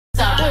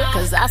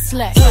cause I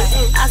slay,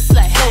 I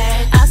slay,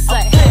 I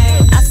slay,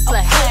 I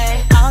slay,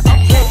 all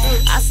day.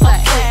 I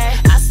slay,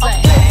 I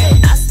slay,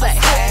 I slay.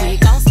 We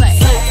gon' slay,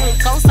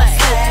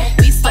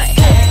 we slay.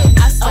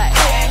 I slay,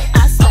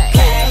 I slay,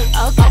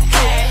 okay.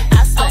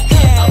 I slay,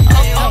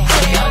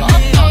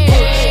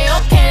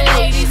 okay,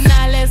 ladies,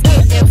 now let's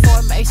get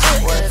information.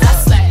 Cause I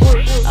slay,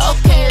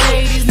 okay,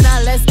 ladies, now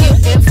let's get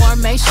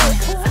information.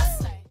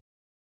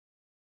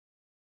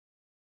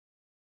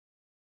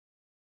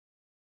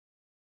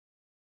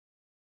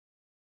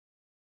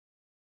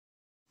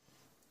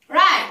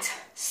 Right,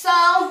 so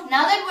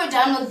now that we're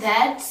done with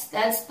that,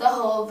 that's the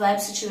whole vibe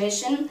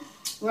situation.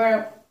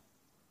 We're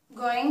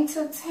going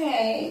to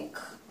take,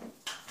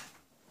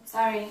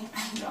 sorry,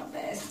 I dropped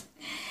this,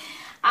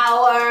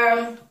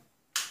 our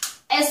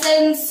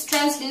Essence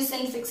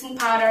Translucent Fixing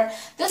Powder.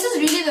 This is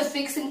really the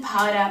fixing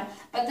powder,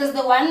 but there's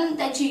the one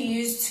that you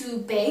use to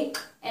bake,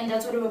 and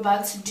that's what we're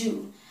about to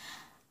do.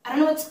 I don't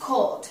know what it's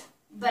called,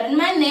 but in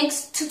my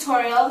next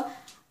tutorial,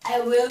 I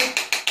will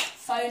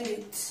find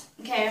it,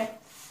 okay?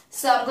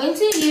 So I'm going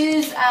to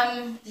use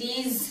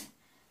these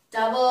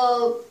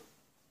double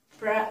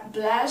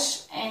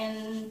blush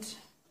and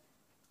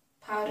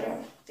powder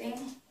thing,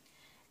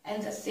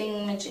 and the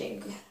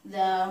thingamajig,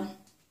 the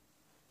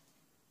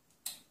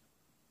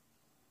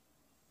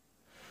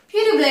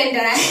beauty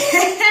blender.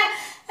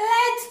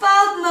 Let's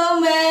bulb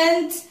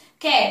moment.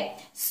 Okay,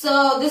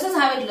 so this is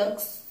how it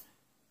looks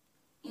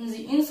in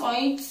the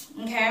inside,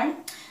 okay?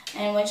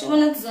 And what you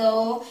want to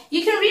do,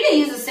 you can really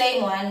use the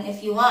same one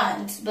if you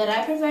want, but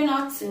I prefer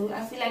not to.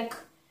 I feel like,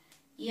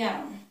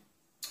 yeah.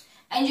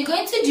 And you're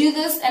going to do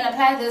this and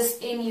apply this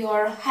in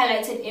your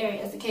highlighted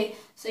areas, okay?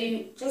 So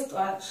you just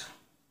watch.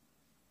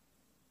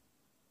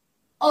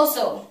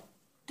 Also,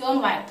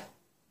 don't wipe,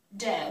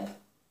 dab.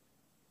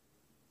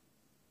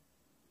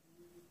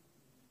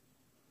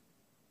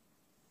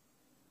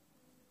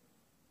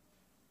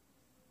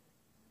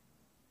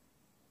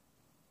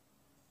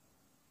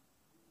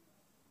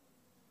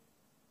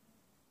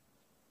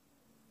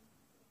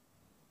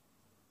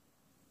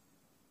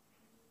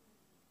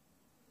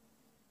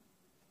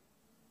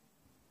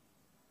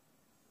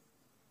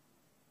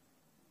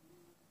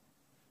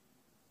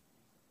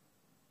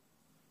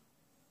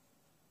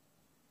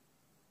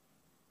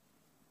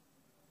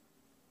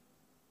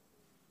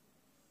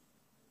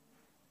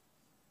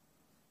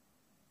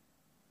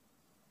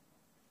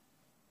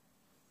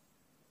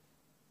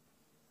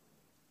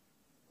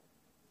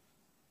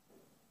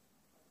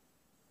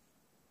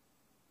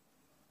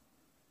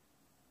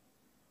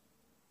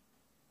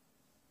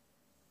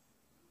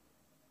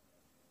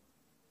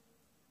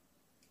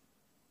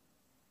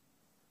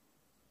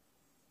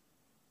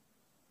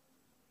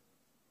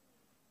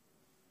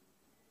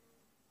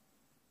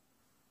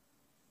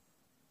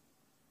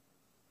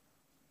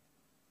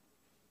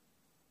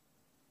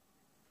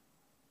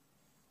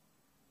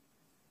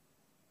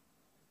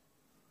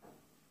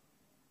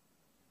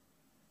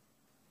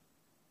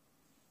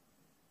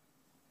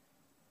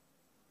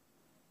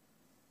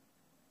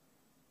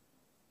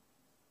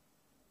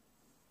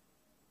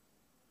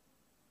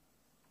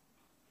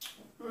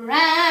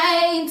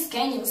 Right,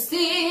 can you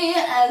see?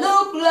 I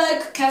look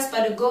like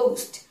Casper the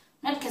Ghost.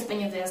 Not Casper in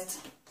your vest,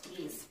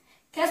 please.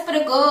 Casper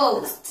the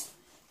Ghost.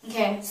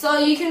 Okay, so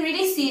you can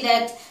really see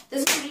that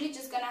this is really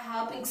just gonna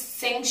help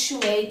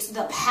accentuate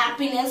the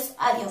happiness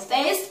of your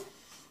face.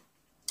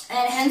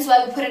 And hence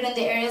why we put it in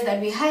the areas that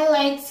we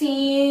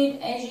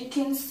highlighted, as you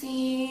can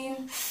see.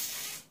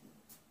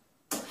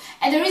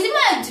 And the reason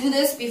why I do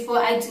this before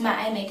I do my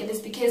eye makeup is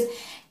because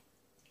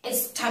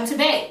it's time to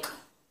bake.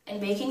 And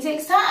baking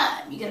takes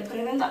time. You gotta put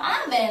it in the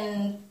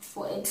oven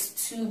for it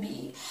to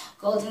be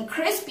golden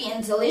crispy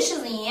and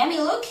deliciously yummy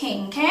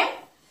looking, okay?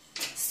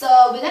 So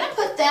we're gonna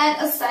put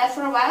that aside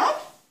for a while,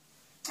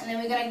 and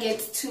then we're gonna get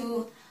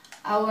to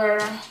our,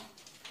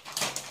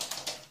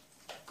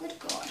 good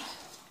God,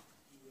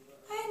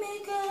 eye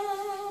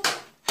makeup.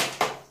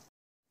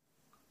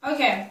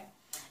 Okay,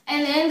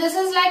 and then this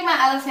is like my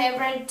other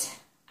favorite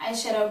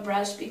eyeshadow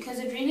brush because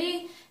it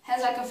really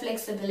has like a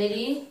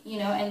flexibility, you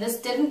know, and this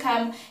didn't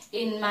come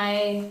in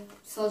my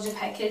soldier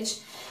package.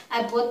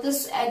 I bought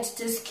this at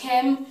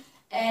Discam,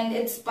 and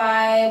it's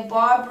by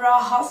Barbara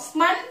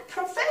Hoffman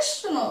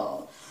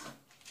Professional.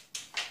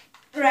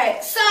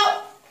 Right, so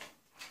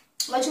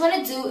what you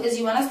want to do is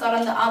you want to start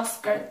on the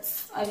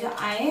outskirts of your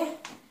eye,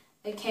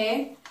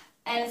 okay?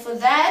 And for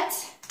that,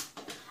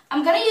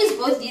 I'm gonna use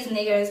both these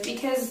niggers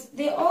because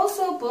they're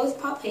also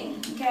both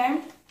popping,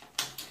 okay?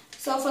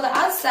 So for the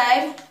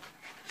outside,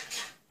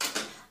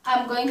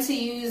 I'm going to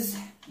use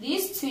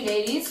these two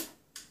ladies.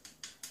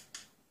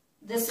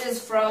 This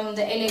is from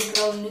the LA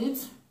Girl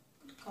Nudes.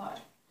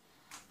 God.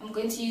 I'm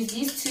going to use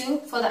these two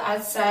for the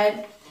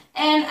outside.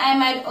 And I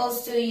might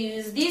also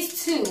use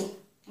these two.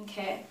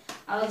 Okay.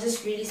 I'll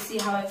just really see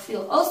how I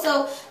feel.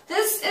 Also,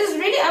 this is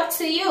really up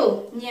to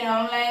you. You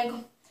know, like,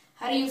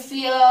 how do you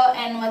feel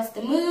and what's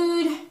the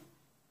mood?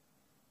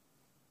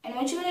 And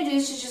what you're going to do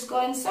is to just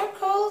go in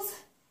circles.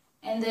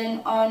 And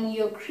then on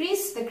your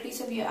crease, the crease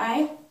of your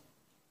eye,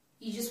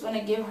 you just want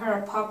to give her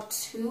a pop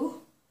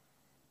too.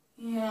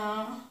 Yeah.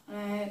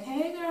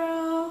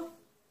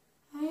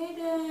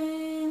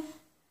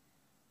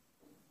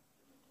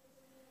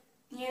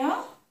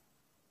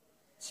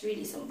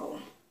 really simple.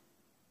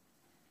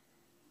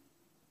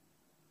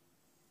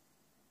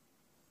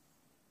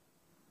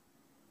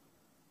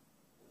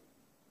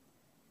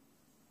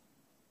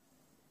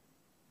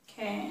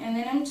 Okay, and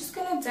then I'm just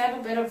gonna dab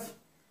a bit of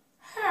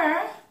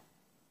her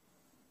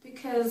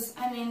because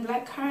I mean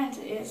black currant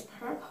is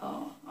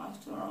purple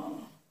after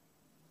all.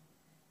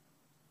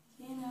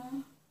 You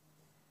know.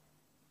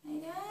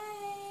 Okay.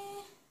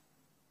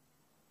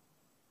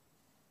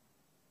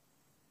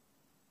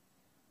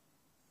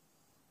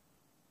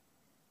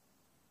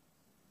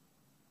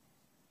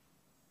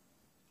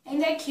 Ain't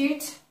that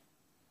cute?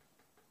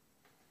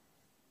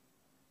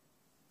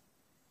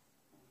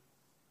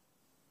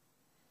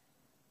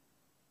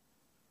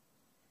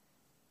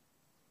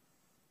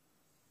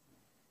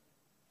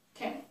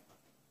 Okay.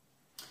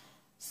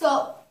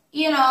 So,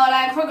 you know,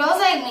 like for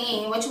girls like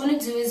me, what you want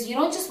to do is you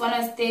don't just want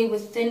to stay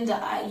within the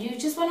eye. You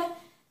just want to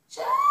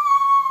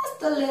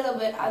just a little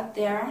bit out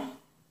there,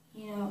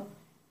 you know,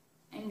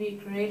 and be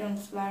great on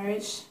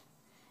flourish.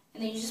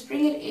 And then you just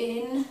bring it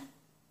in.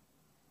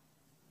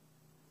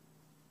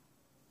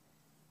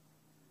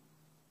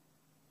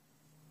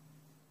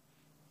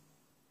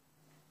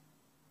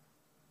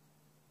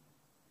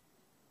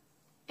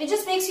 It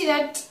just makes you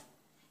that,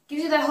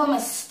 gives you that whole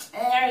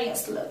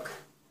mysterious look,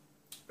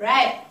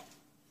 right?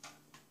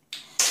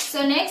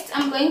 So next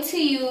I'm going to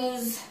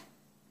use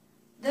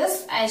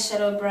this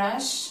eyeshadow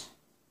brush.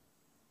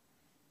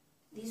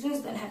 These ones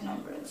don't have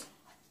numbers,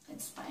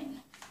 it's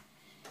fine.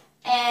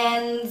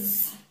 And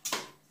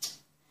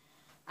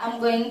I'm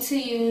going to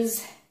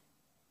use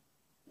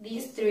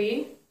these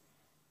three,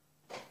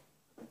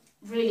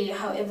 really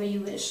however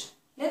you wish.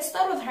 Let's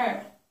start with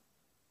her.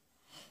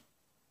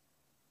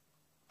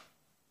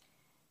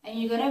 And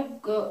you're gonna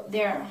go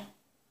there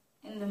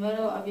in the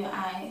middle of your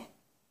eye.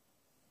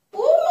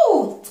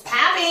 Ooh, it's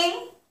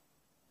popping.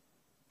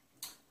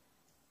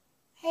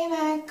 Hey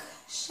Mac,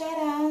 shout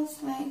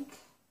outs, like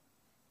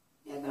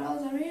your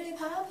girls are really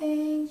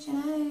popping, you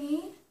know what I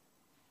mean?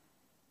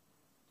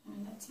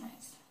 That's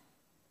nice.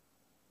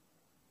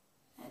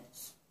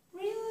 That's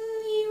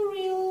really,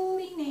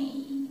 really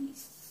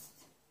nice.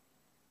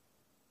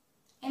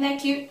 Ain't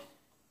that cute?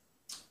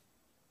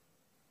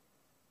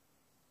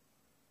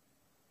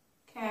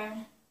 Okay,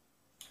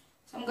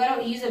 so I'm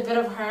gonna use a bit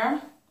of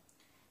her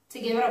to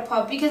give it a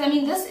pop because I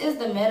mean this is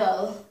the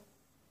middle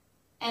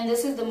and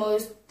this is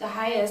the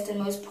highest and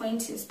most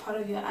pointiest part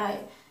of your eye,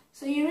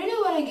 so you really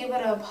want to give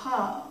it a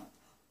pop,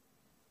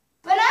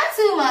 but not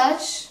too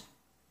much.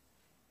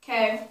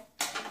 Okay,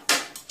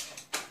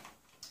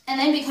 and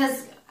then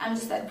because I'm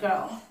just that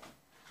girl,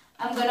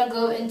 I'm gonna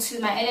go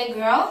into my LA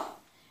girl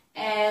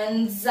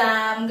and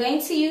I'm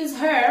going to use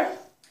her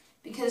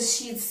because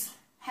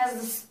has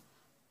this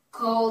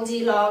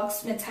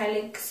Goldilocks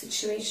metallic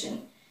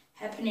situation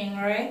happening,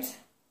 right?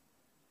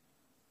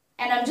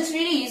 And I'm just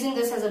really using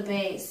this as a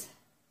base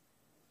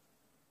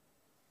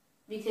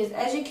because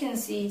as you can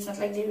see, it's not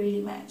like they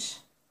really match.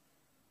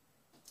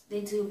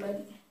 They do,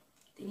 but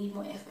they need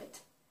more effort.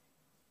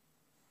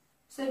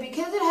 So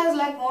because it has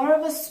like more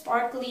of a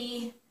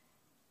sparkly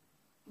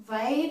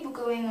vibe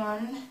going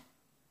on,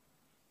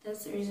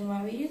 that's the reason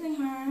why we're using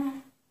her.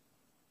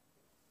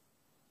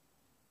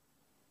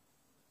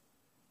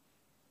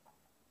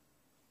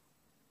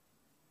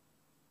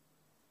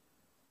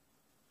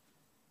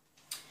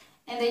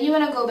 And then you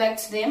want to go back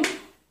to them.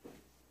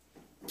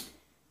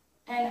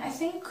 And I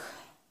think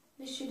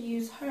we should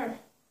use her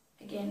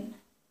again.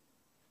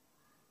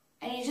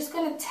 And you're just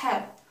going to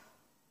tap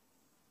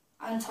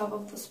on top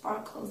of the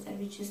sparkles that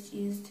we just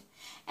used.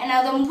 And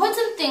now the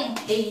important thing,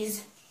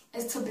 ladies,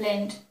 is to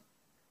blend.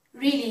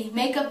 Really,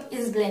 makeup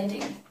is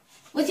blending.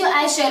 With your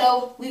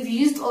eyeshadow, we've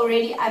used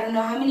already, I don't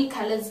know how many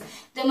colors.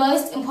 The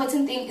most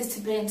important thing is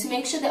to blend, to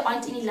make sure there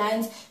aren't any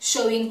lines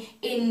showing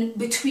in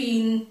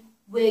between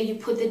where you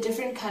put the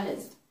different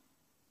colors.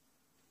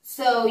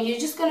 So you're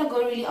just going to go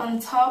really on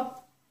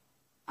top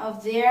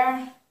of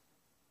there,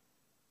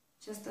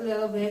 just a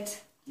little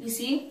bit, you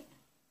see?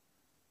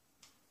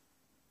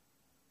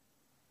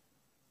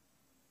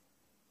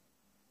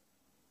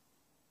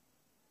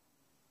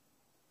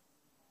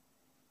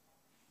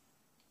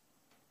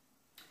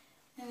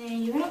 And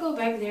then you're going to go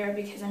back there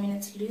because, I mean,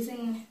 it's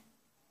losing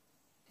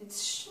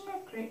its shimmer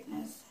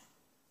greatness.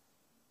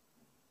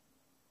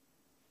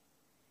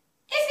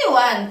 If you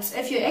want,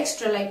 if you're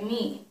extra like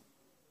me,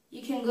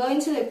 you can go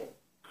into the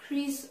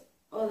crease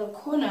or the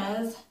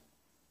corners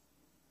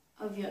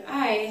of your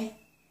eye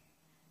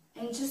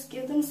and just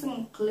give them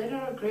some glitter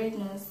or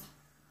greatness,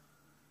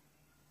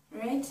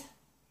 right?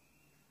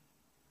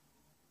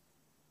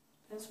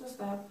 That's what's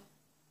up.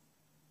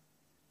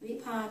 We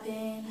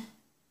poppin'.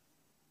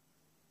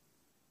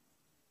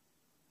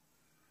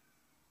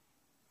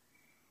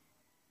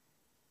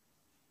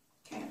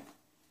 Okay,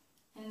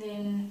 and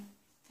then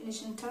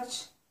finishing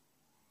touch.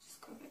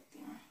 Go back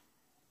there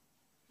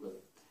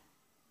with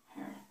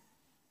her.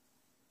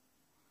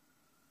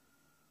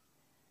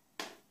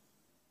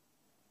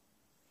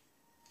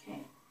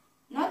 Okay,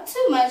 not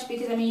too much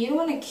because I mean you don't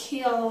want to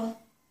kill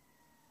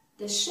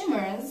the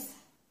shimmers,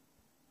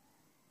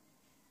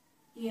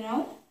 you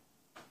know.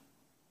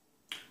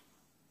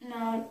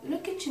 Now,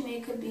 look at your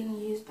makeup being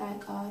used by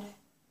God.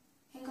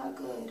 Ain't God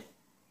good?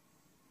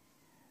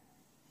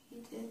 He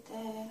did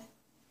that.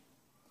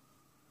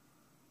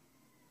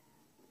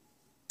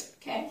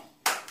 Okay.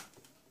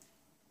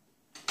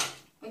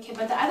 Okay,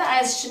 but the other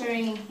eye is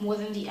shimmering more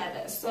than the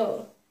other.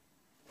 So,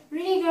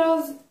 really,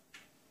 girls,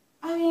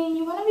 I mean,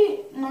 you want to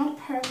be not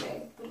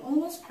perfect, but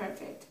almost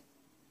perfect.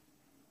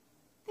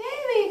 There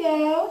we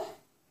go.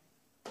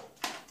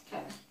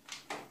 Okay.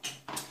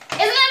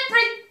 Isn't it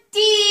pretty?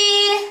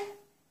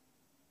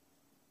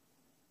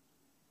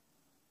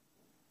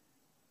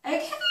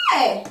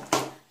 Okay.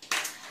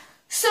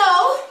 So,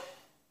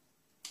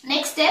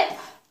 next step,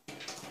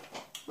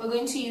 we're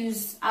going to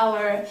use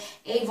our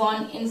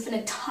Avon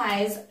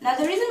Infinitize. Now,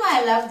 the reason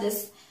why I love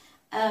this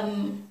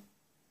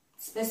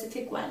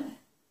specific one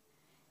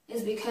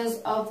is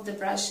because of the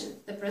brushes,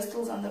 the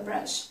bristles on the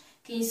brush.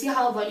 Can you see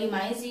how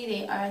volumizing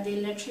they are? They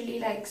literally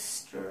like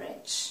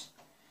stretch.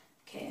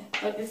 Okay,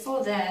 but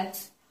before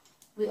that,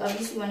 we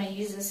obviously want to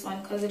use this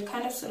one because it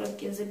kind of sort of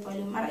gives it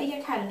volume.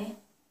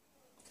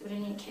 So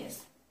in any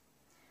case,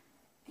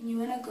 and you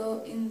want to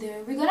go in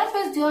there. We're gonna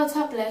first do our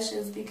top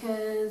lashes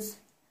because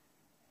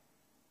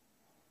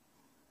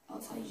I'll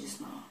tell you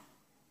just now.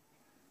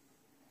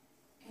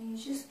 And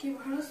you just give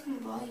her some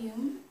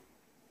volume.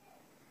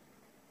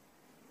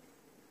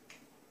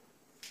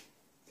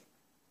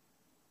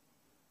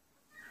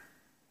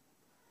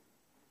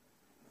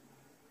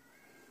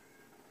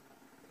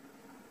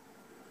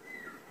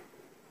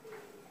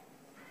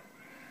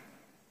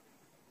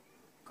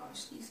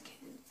 Gosh, these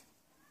kids.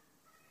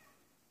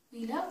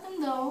 We love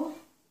them though.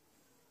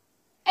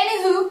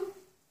 Anywho,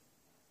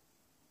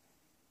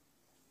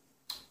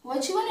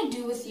 what you want to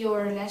do with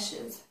your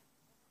lashes,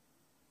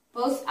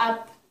 both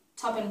up,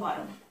 top and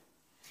bottom,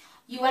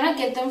 you want to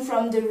get them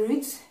from the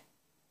roots,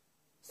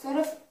 sort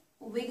of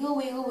wiggle,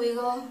 wiggle,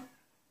 wiggle,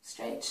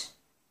 stretch,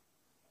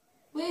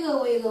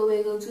 wiggle, wiggle,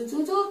 wiggle,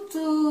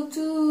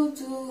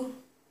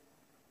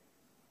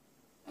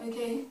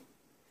 okay,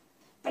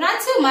 but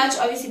not too much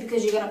obviously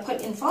because you're going to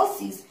put in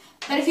falsies.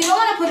 But if you don't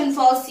want to put in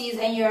falsies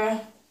and you're,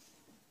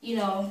 you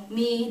know,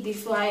 me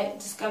before I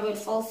discovered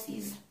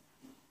falsies,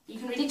 you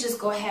can really just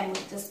go ahead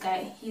with this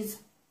guy. He's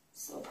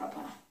so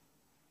proper.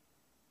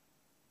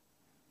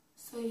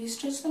 So you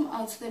stretch them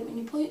out so that when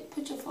you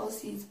put your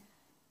falsies,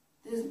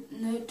 there's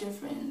no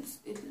difference.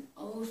 It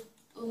almost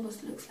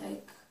looks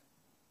like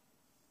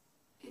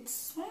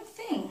it's one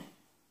thing.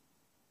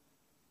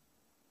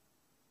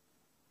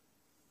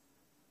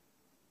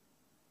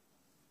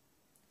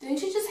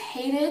 Don't you just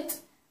hate it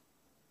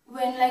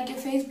when like your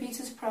face beats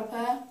is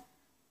proper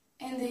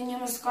and then your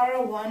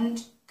mascara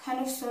wand kind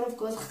of sort of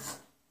goes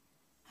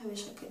I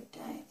wish I could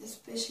die,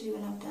 especially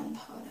when I've done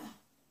powder.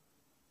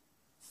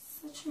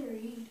 Such a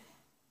read.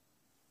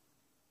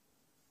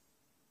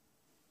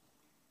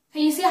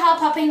 Can you see how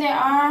popping they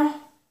are?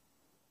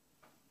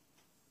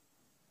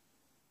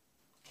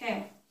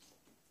 Okay.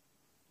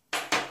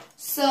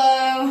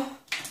 So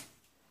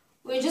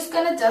we're just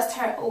gonna dust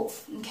her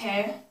off,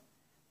 okay?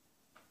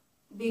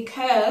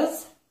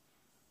 Because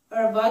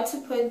we're about to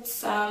put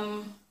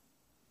some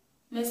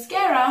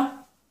mascara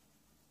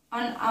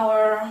on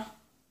our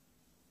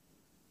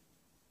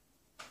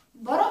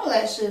bottom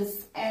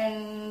lashes,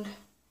 and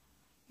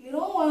you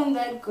don't want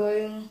that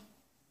going,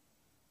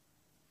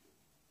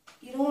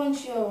 you don't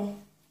want your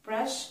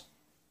brush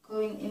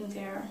going in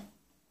there.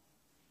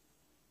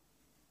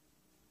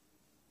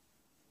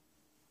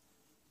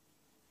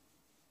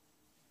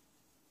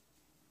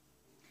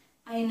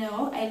 I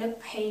know I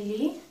look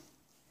paley,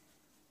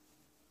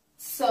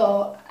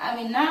 so I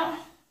mean now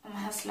I'm a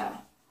hustler.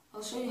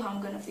 I'll show you how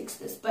I'm gonna fix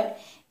this.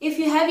 But if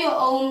you have your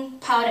own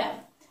powder,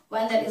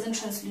 one that isn't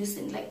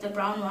translucent, like the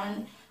brown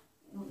one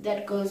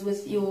that goes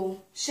with your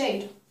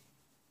shade,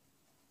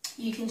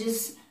 you can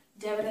just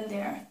dab it in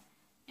there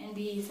and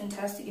be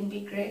fantastic and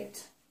be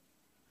great.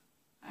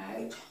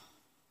 Alright,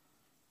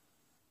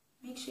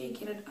 make sure you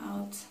get it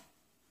out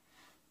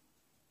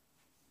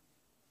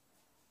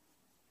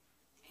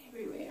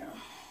everywhere.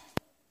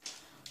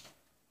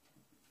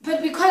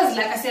 But because,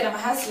 like I said, I'm a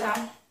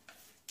hustler,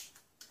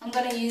 I'm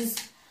gonna use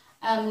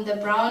the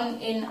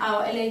brown in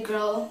our LA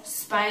Girl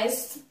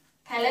Spice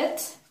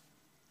palette,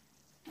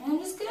 and I'm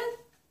just gonna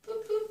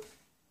boop boop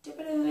dip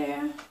it in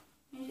there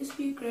and just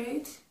be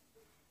great,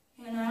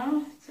 you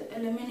know, to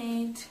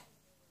eliminate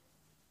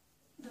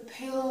the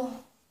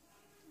pale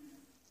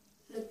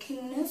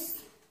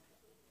lookingness.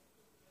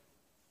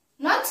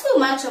 Not too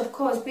much, of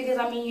course, because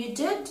I mean you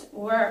did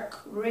work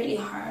really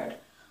hard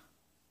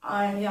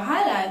on your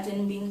highlights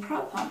and being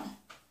proper.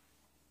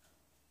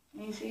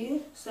 You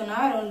see? So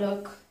now I don't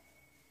look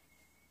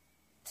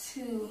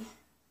too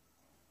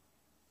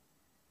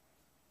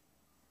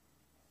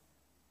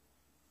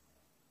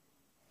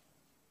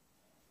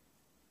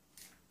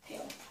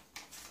pale.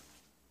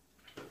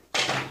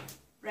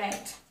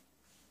 Right.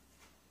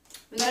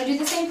 We're going to do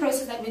the same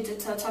process that we did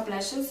to our top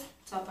lashes,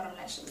 to our bottom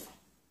lashes.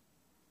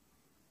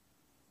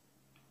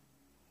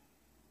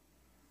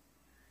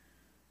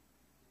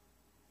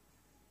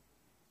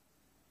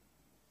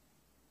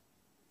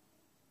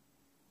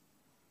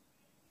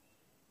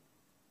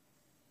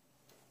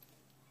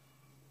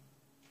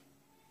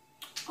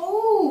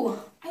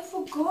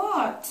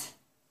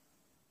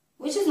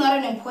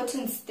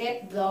 important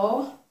step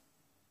though.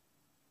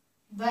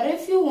 But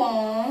if you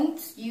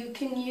want, you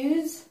can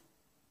use,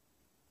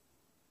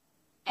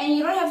 and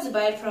you don't have to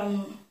buy it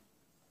from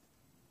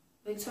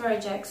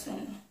Victoria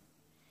Jackson.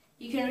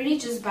 You can really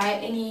just buy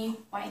any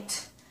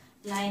white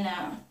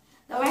liner.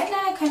 The white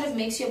liner kind of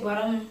makes your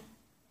bottom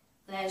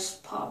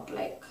lash pop,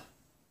 like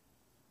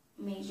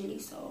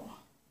majorly so.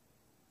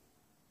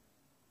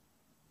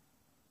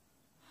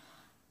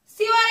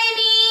 See what I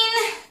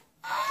mean?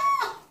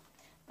 Ah!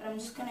 But I'm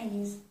just gonna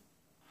use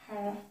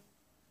her.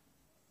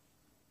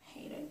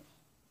 Hate it.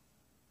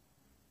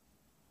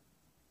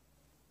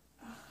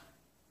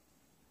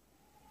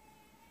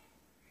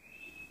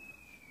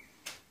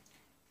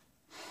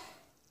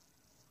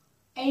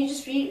 And you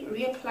just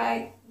reapply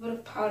a bit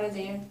of powder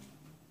there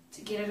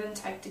to get it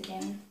intact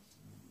again.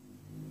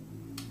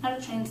 Not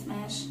a train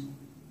smash.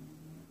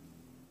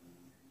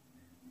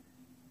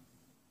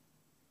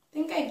 I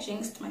think I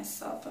jinxed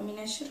myself. I mean,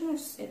 I shouldn't have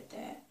said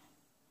that.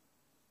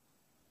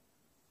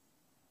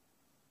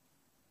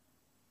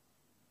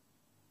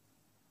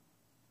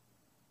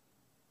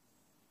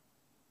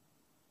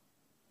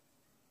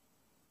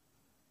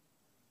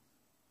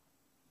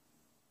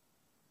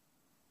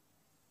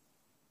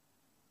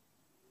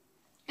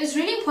 It's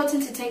really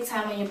important to take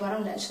time on your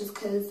bottom lashes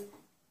because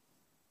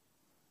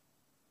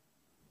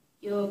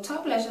your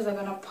top lashes are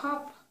gonna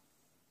pop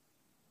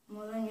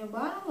more than your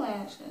bottom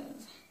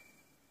lashes.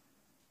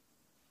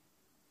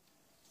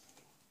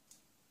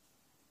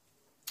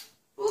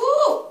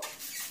 Ooh!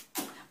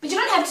 But you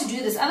don't have to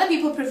do this. Other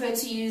people prefer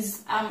to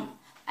use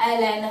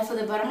eyeliner for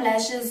the bottom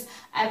lashes.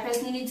 I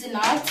personally do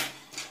not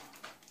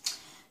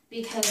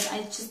because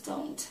I just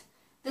don't.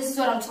 This is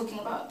what I'm talking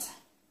about.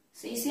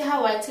 So you see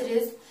how white it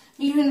is?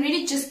 You can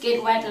really just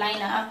get white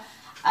liner.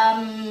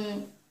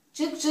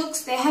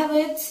 Jukes, they have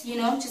it, you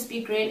know, just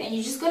be great. And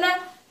you're just gonna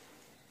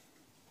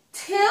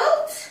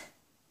tilt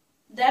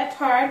that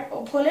part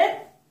or pull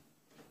it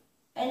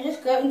and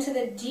just go into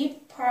the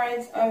deep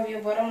parts of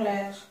your bottom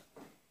lash.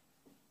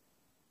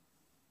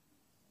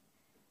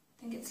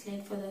 I think it's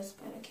late for this,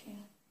 but okay.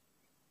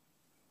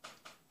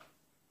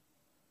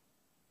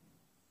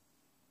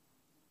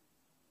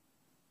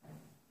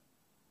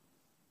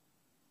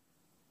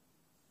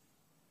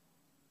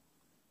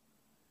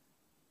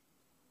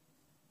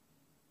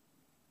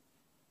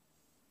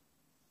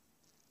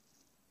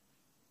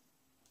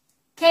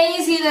 Can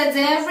you see the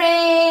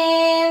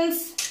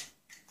difference?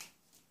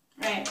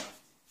 Right.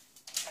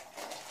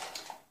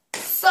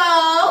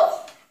 So,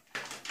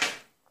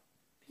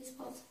 please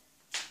pause.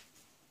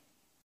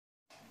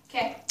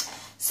 Okay.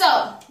 So,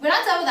 we're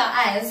not done with our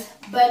eyes,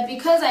 but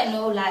because I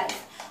know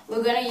life,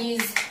 we're going to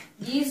use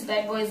these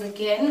bad boys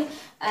again.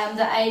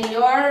 The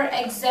Allure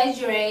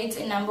Exaggerate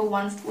in number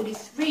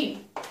 143.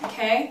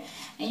 Okay.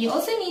 And you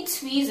also need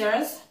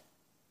tweezers.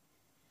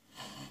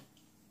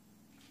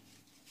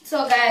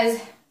 So, guys,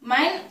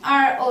 mine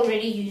are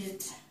already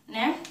used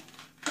now.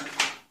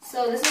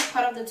 So this is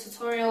part of the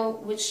tutorial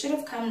which should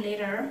have come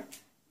later.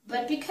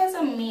 But because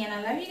I'm me and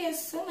I love you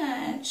guys so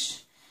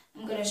much,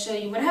 I'm going to show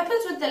you. What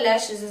happens with the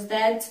lashes is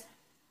that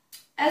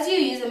as you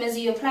use them, as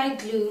you apply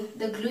glue,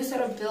 the glue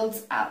sort of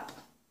builds up.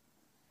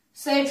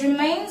 So it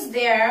remains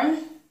there.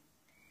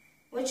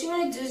 What you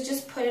want to do is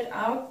just put it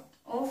out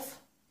of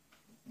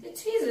the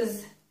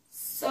tweezers.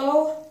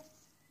 So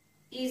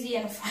easy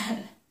and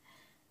fun.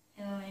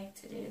 I like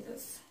to do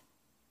this.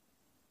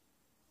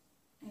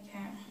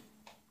 Okay.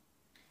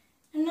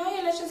 And now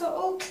your lashes are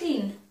all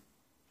clean.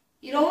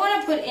 You don't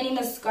want to put any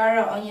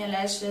mascara on your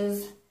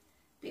lashes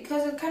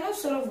because it kind of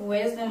sort of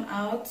wears them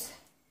out,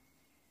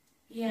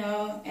 you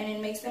know, and it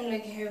makes them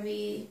look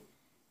heavy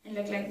and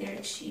look like they're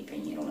cheap,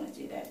 and you don't want to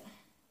do that.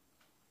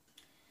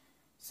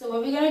 So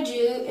what we're going to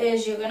do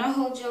is you're going to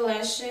hold your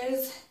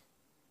lashes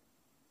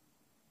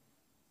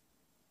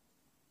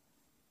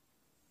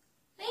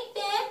like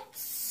that.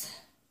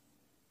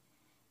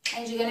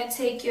 And you're going to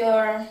take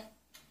your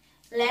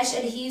lash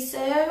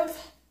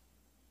adhesive.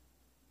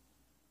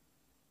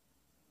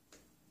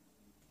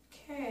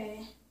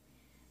 Okay.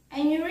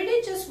 And you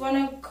really just want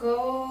to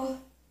go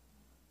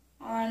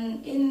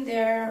on in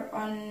there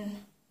on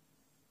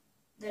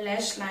the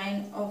lash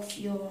line of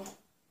your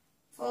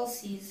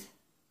falsies.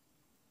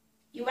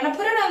 You want to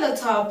put it on the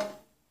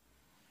top.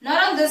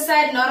 Not on this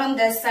side, not on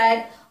that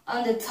side,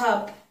 on the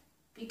top.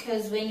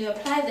 Because when you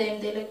apply them,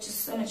 they look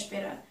just so much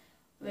better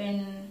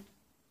when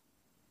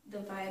the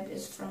vibe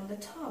is from the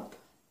top.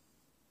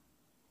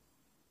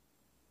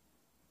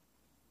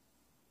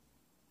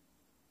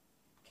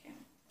 Okay.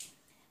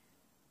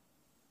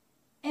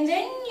 And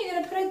then you're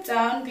going to put it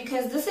down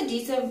because this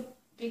adhesive,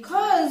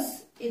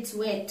 because it's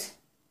wet,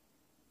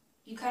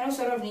 you kind of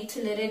sort of need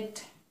to let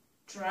it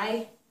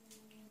dry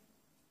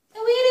a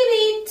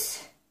wee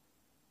bit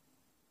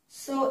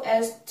so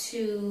as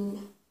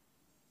to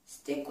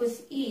stick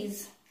with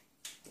ease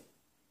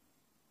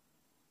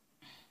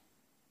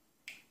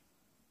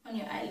on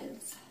your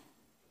eyelids.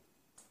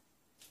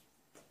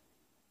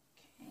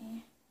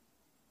 Okay.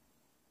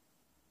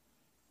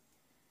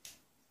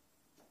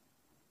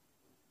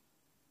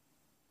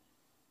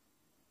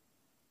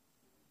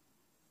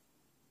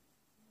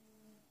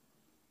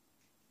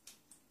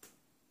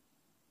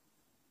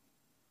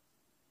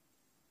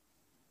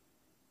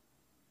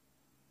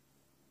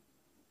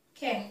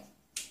 Okay.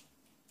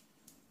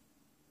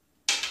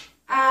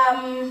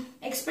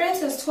 Experience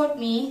has taught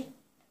me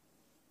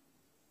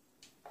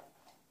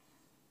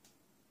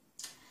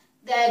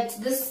that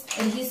this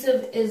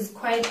adhesive is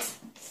quite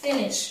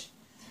thinnish.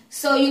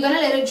 So you're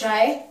gonna let it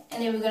dry,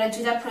 and then we're gonna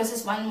do that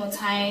process one more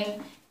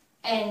time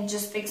and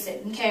just fix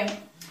it. Okay.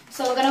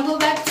 So we're gonna go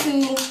back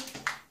to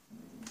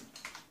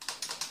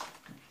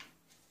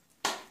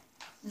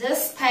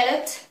this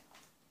palette,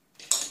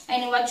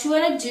 and what you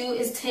want to do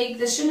is take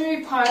the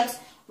shimmery part,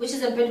 which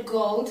is a bit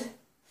gold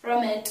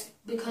from it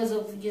because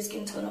of your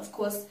skin tone, of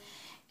course,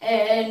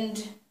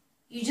 and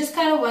you just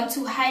kind of want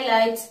to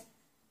highlight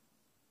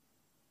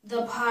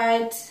the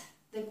part,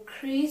 the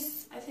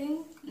crease, I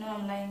think. No,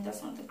 I'm lying,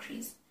 that's not the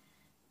crease,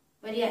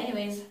 but yeah,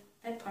 anyways,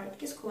 that part,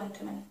 just go on,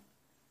 man,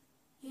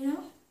 you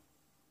know,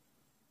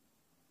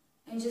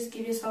 and just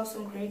give yourself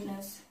some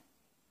greatness.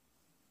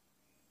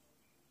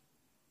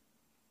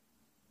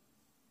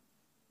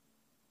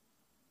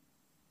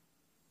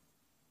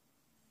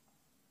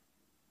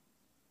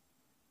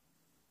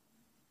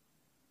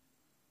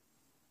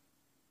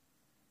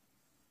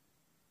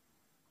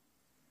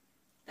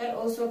 That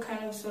also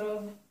kind of sort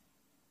of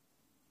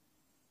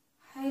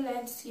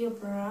highlights your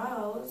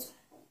brows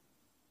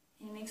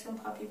and makes them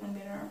pop even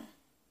better.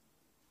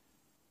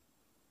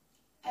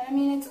 And I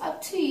mean, it's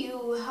up to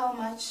you how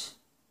much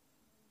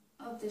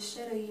of the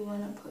shadow you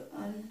want to put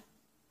on.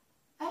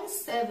 I'm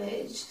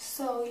savage,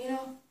 so you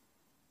know,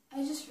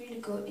 I just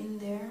really go in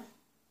there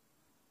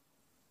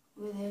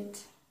with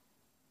it.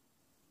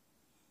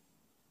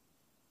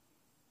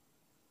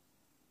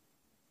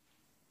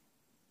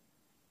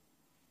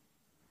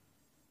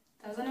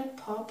 Doesn't it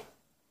pop?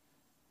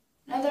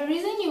 Now the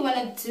reason you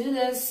want to do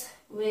this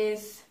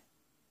with,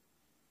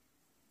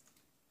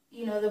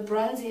 you know, the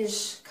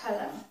bronzish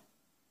color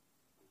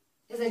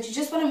is that you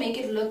just want to make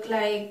it look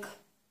like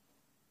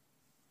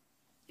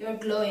you're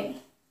glowing.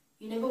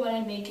 You never want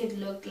to make it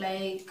look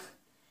like,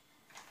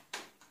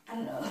 I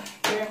don't know,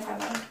 you're in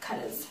 500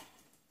 colors.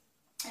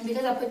 And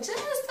because I put just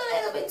a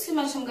little bit too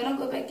much, I'm gonna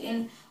go back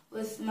in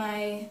with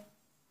my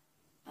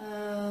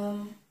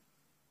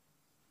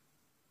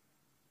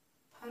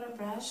powder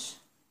brush,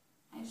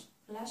 my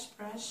blush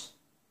brush,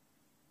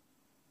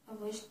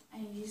 of which I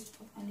used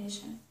for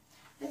foundation.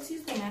 Let's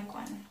use the MAC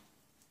one.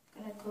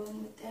 I'm gonna go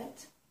in with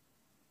that,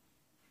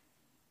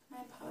 my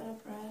powder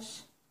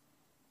brush,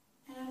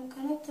 and I'm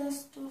gonna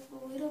dust off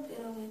a little bit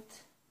of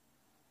it.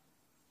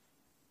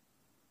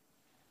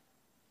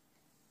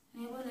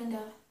 Neighbor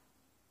Linda.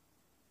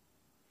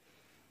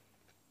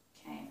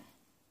 Okay.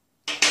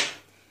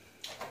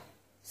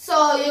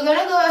 So you're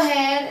gonna go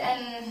ahead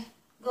and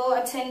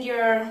go attend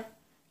your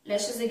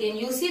lashes again.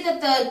 You'll see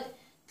that the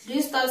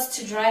glue starts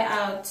to dry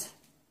out.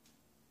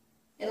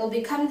 It'll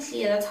become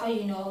clear. That's how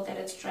you know that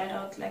it's dried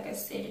out. Like I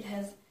said,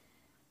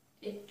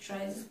 it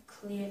dries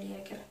clearly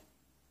again.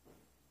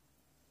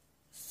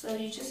 So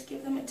you just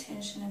give them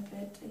attention a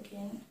bit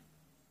again.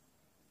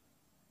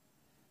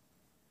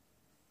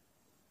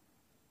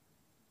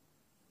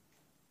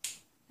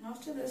 And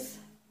after this,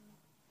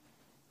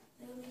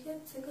 then we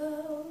get to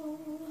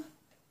go.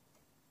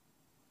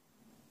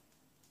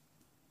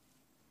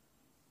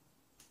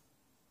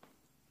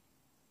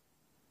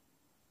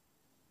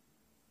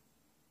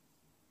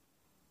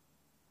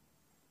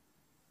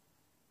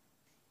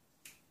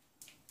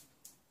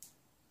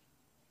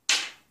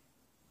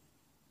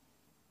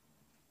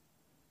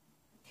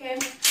 Okay,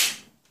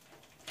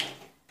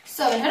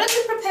 so in order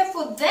to prepare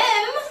for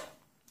them,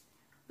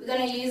 we're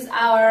going to use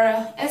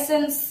our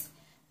Essence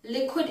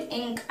liquid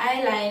ink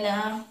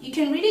eyeliner. You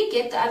can really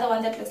get the other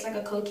one that looks like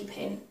a Koki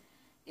pen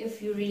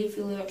if you really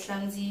feel you're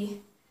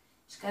clumsy.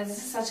 Guys, this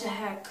is such a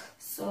hack,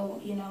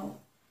 so you know,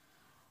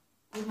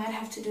 we might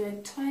have to do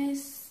it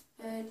twice,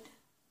 but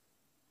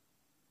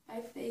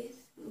by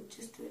faith, we'll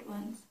just do it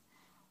once.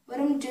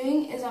 What I'm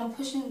doing is I'm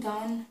pushing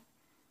down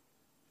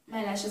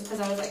my lashes because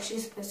I was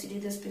actually supposed to do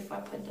this before I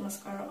put the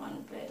mascara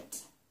on, but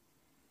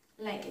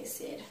like I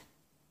said,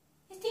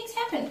 these things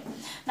happen.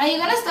 Now you're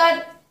gonna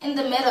start in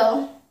the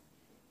middle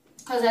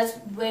because that's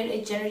where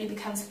it generally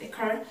becomes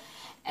thicker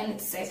and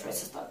it's safer to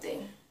start there.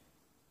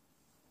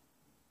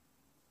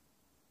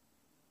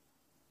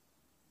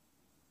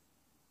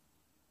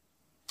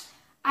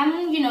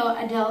 I'm, you know,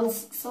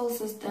 Adele's soul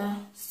sister,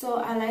 so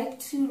I like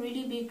to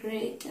really be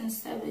great and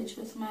savage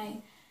with my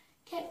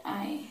cat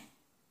eye.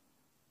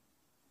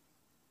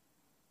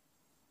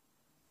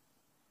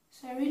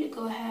 So I really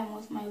go ham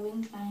with my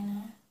wing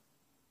liner,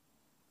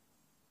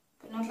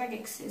 but not like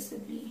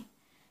excessively.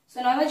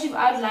 So now that you've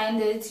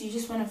outlined it, you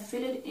just want to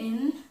fill it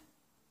in.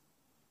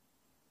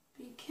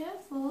 Be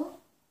careful.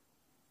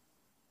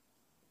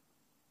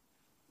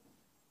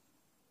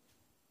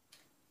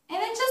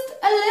 And then just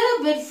a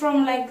little bit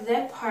from like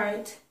that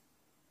part,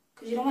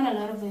 because you don't want a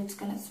lot of it, it's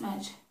going to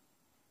smudge.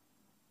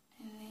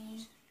 And then you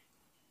just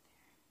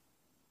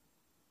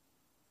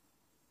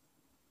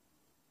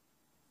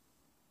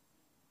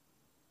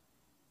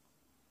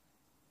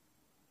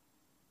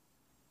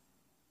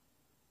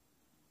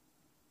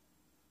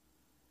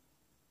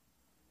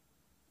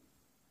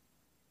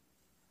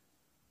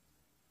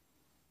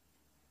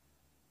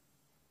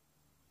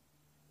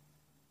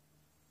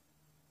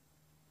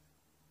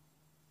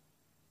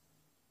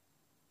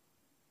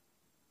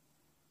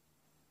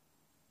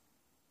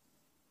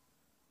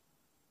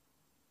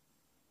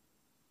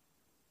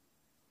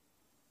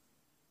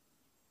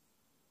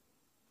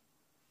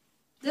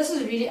this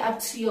is really up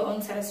to your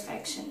own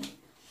satisfaction. Isn't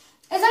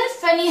it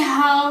funny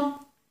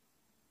how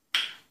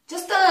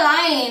just a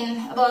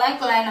line, a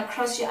black line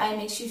across your eye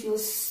makes you feel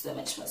so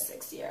much more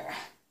sexier?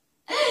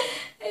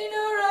 I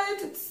know, right?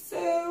 It's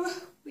so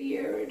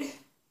weird.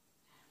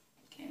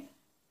 Okay.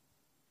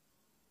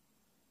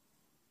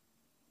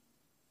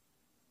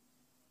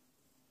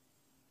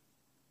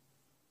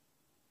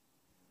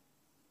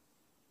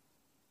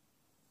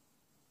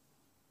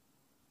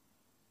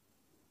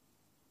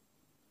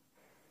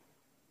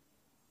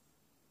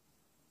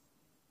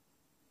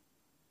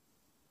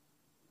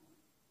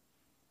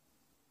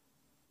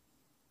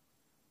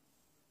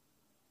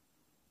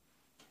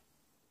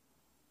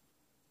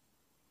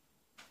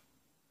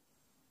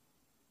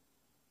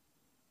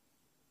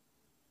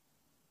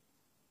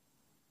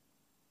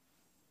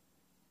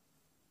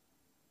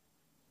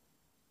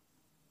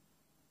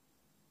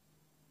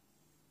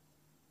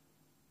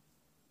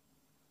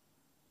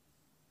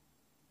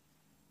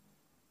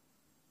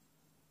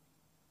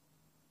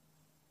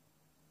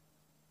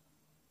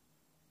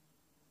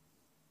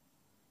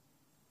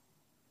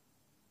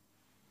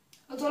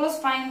 It's always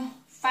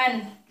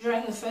fun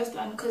during the first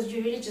one because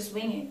you really just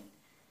wing it.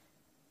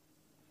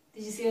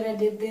 Did you see what I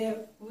did there?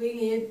 Wing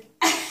it.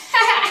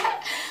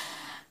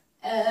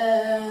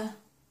 And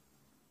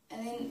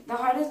then the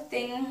hardest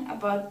thing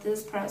about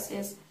this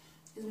process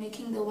is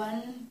making the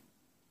one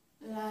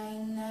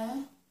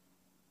liner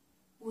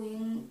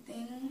wing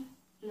thing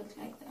look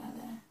like the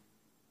other.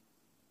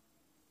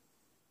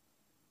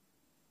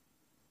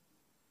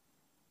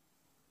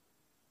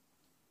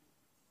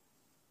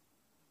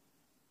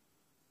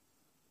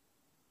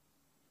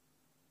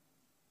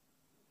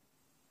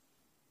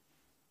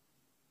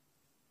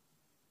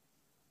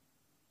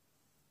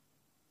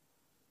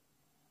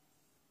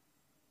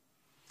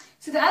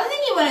 So the other thing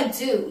you want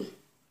to do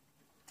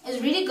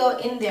is really go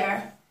in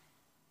there,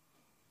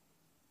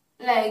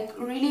 like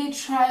really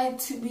try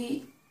to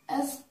be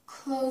as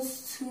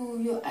close to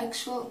your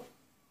actual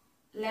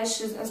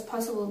lashes as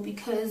possible,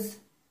 because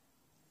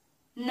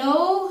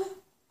no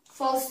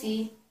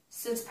falsie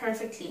sits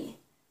perfectly.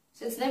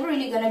 So it's never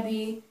really going to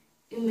be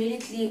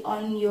immediately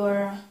on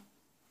your,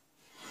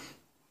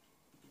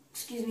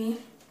 excuse me,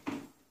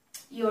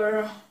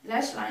 your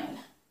lash line.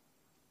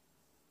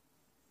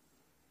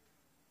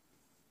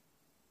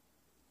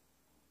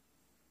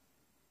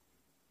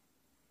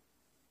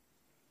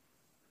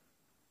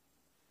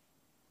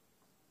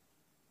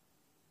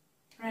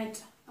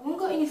 Right, I won't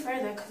go any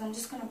further because I'm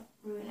just going to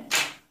ruin it.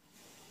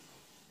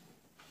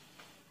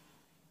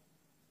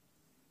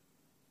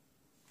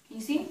 Can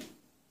you see?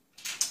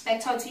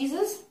 Like how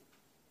tweezers.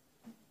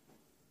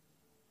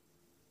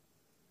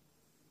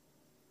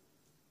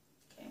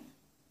 Okay.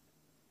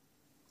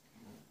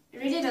 It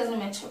really doesn't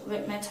matter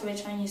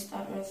which one you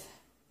start with.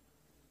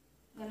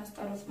 I'm going to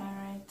start with my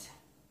right.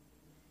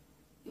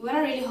 You want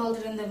to really hold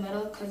it in the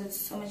middle because it's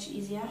so much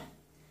easier.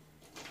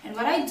 And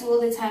what I do all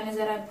the time is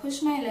that I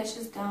push my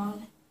lashes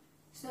down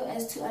so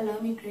as to allow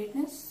me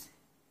greatness.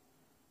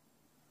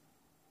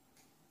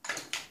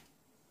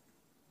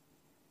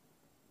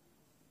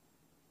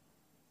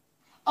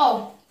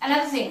 Oh,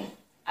 another thing.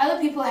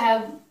 Other people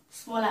have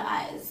smaller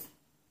eyes.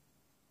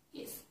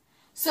 Yes.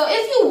 So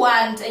if you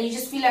want and you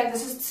just feel like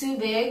this is too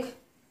big,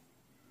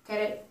 cut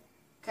it,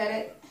 cut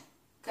it,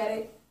 cut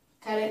it,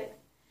 cut it.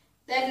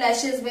 That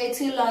lash is way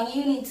too long.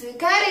 You need to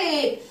cut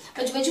it.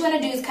 But what you want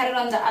to do is cut it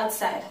on the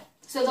outside.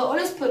 So they'll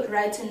always put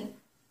right and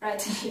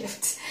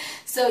left.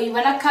 So you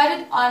want to cut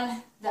it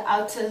on the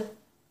outer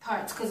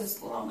part because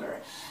it's longer.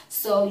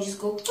 So you just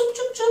go choop,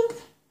 choop,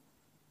 choop.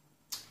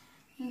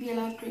 And be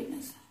allowed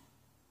greatness.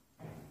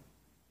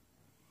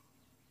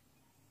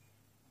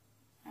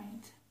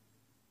 Right.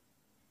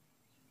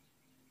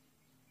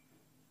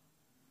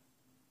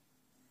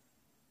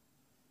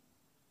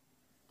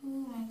 Oh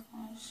my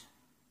gosh.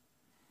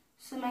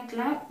 So my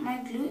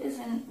glue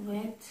isn't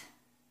wet.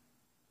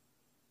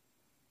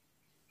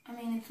 I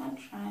mean, it's not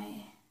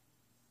dry.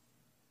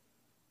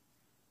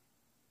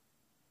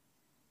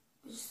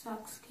 Which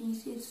sucks. Can you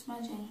see it's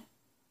smudging?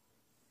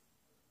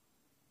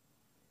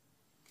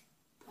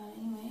 But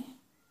anyway.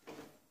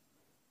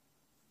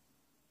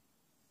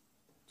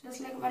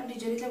 Just like what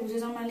did you like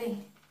was on my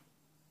link.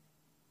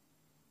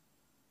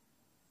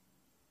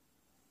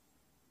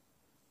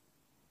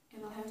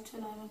 It will have to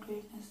allow my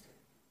greatness.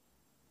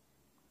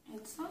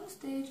 It's on the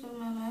stage of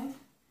my life.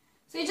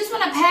 So you just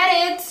want to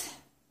pat it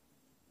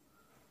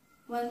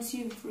once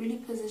you've really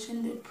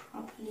positioned it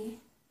properly.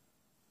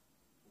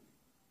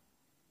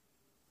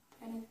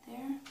 Pat it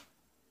there.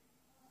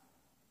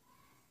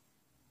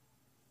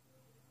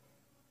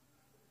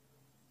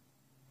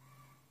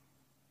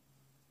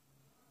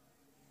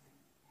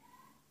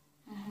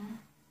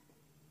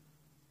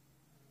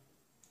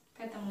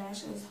 Pat them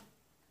lashes.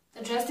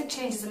 The drastic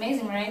change is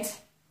amazing, right?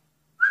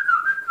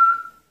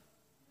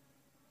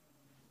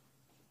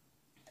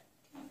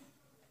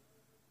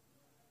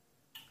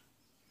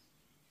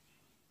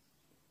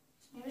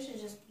 Maybe I should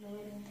just blow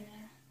it in there.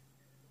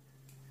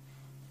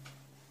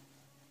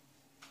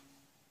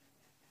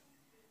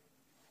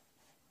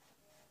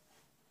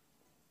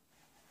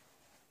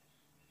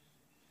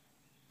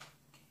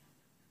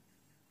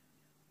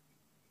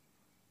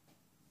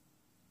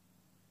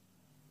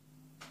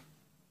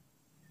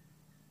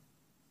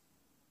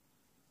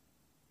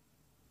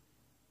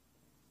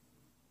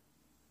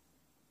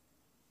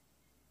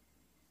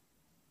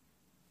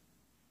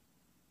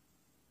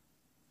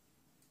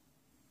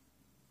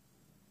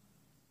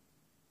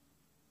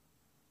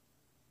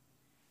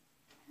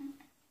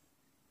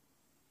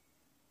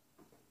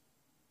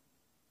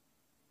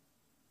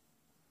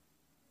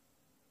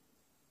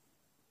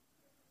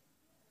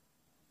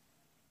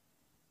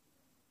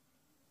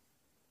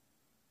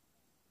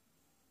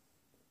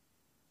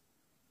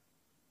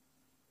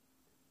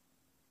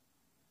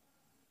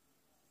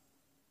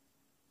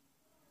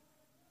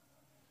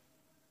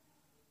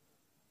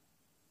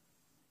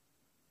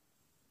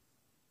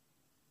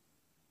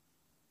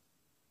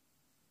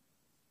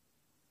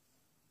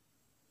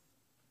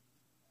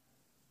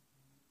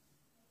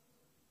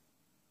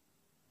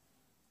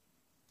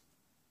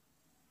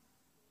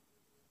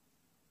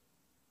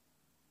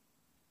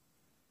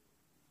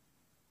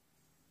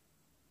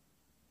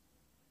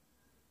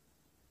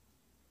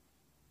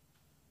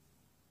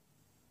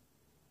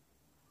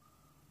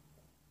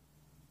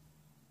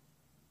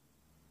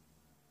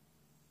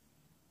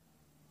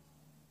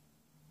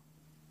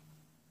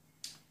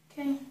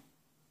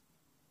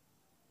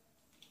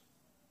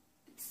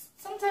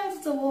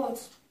 it's a wall.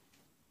 It's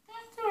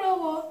a real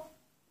wall.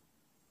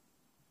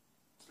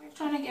 It's like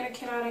trying to get a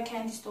kid out of a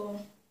candy store.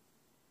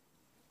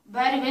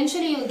 But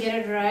eventually you'll get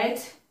it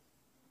right.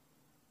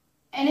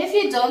 And if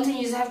you don't and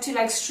you just have to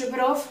like strip it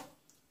off,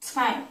 it's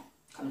fine.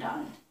 Come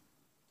down.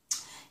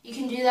 You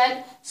can do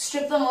that.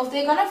 Strip them off.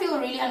 They're gonna feel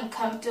really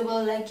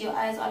uncomfortable, like your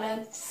eyes are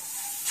like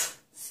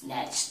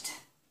snatched.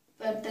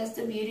 But that's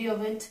the beauty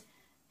of it.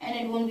 And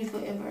it won't be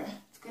forever.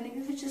 It's gonna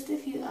be for just a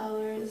few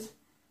hours.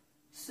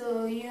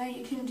 So yeah,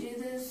 you can do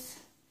this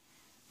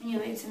when you're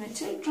waiting to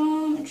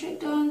trick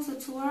down, so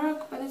to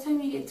work. By the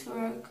time you get to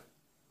work,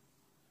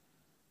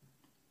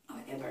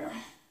 whatever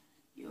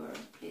your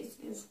place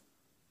is.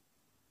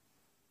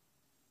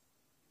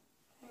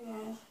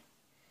 Okay.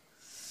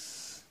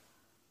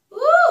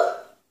 Woo!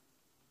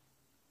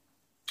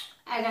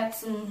 I got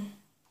some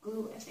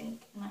glue, I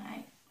think, in my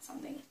eye,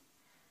 something.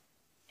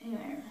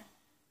 Anyway.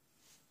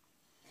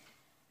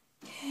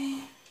 Okay.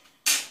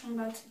 I'm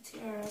about to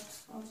tear up,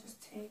 so I'll just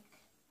take.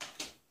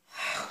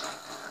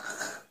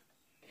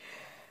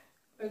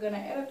 We're gonna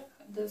edit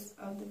this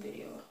out of the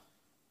video.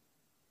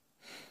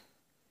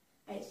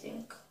 I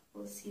think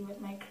we'll see what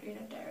my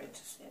creative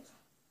director says.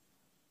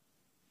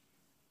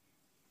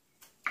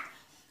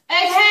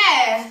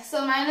 Okay,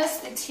 so minus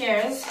the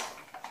tears.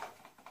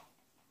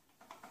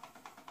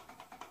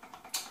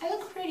 I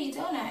look pretty,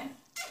 don't I?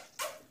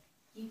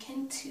 You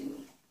can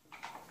too.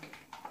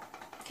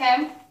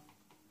 Okay.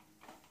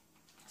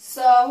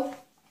 So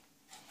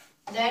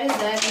that is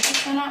that. I'm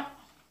just gonna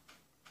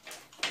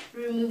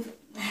remove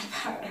that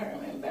part,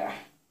 remember.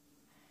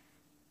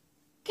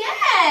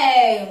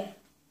 Okay.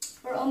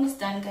 We're almost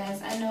done,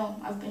 guys. I know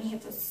I've been here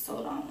for so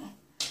long.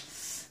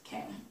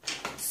 Okay.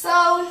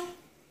 So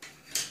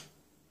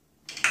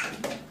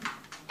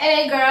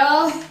LA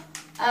Girl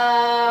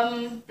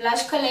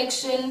blush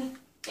collection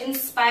in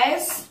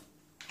Spice.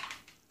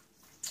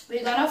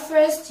 We're gonna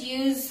first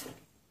use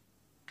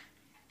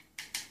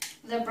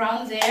the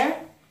brown there,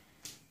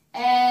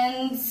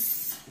 and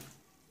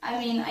I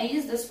mean, I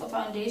use this for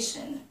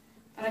foundation,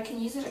 but I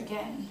can use it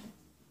again.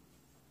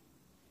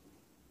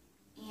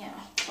 Yeah,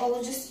 or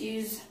we'll just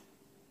use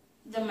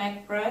the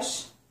MAC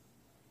brush,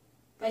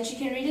 but you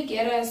can really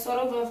get a sort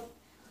of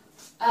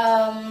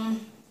a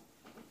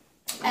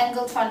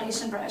angled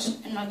foundation brush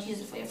and not use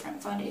it for your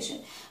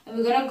foundation. And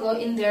we're gonna go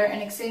in there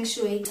and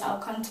accentuate our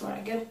contour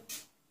again.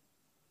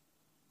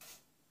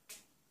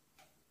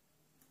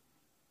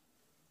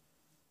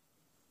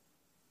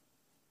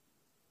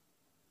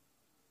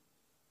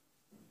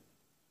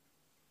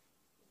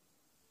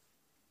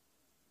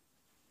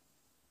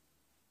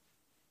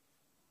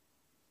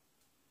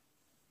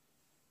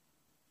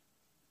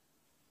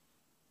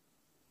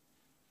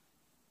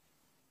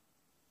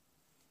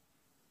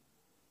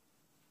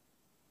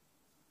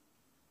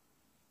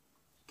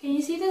 Can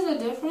you see there's a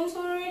difference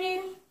already?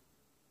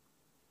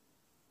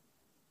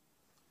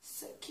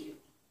 So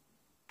cute.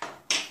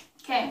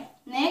 Okay,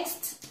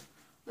 next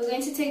we're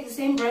going to take the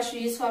same brush we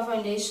used for our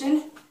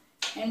foundation,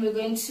 and we're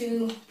going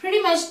to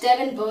pretty much dab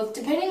in both,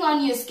 depending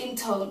on your skin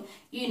tone.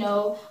 You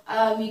know,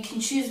 you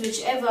can choose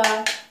whichever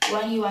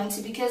one you want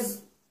to,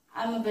 because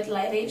I'm a bit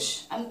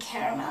lightish. I'm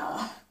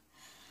caramel.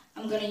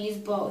 I'm gonna use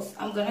both.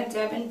 I'm gonna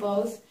dab in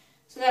both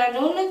so that I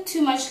don't look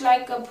too much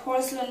like a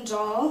porcelain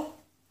doll.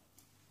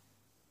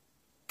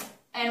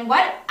 And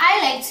what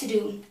I like to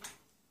do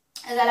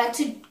is I like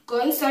to go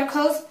in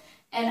circles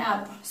and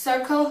up,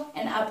 circle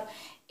and up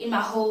in my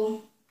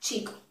whole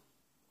cheek,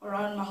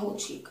 around my whole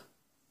cheek.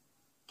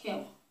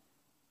 Okay.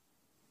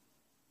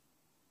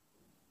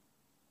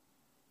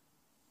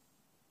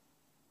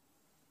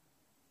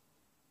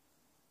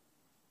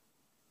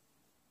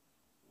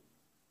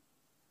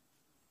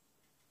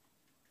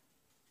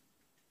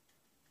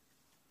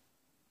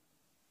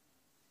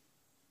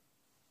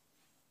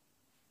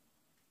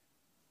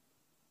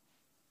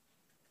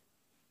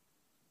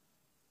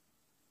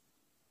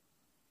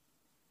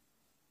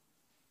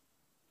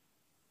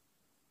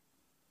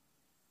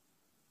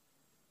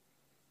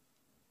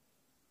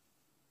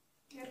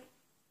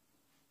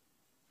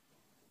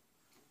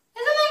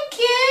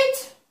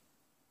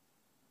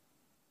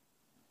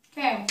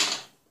 Okay,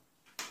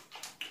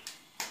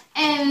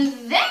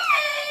 and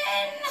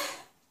then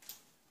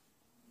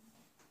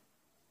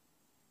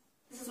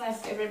this is my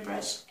favorite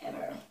brush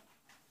ever.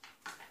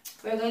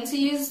 We're going to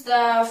use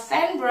the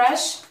fan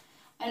brush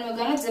and we're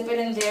going to dip it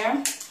in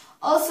there.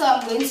 Also,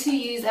 I'm going to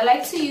use, I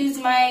like to use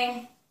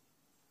my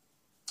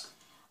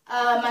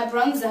my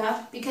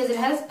bronzer because it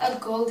has a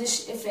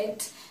goldish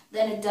effect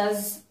than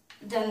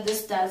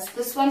this does.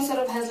 This one sort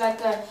of has like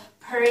a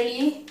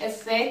pearly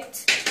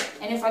effect.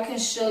 And if I can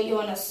show you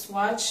on a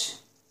swatch,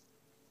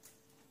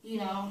 you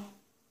know,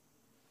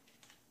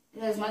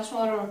 it has much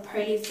more of a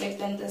pearly effect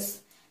than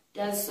this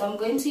does. So I'm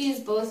going to use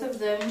both of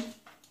them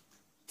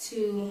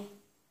to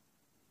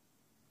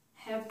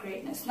have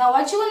greatness. Now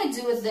what you want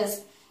to do with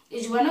this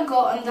is you want to go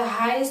on the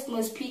highest,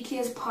 most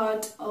peakiest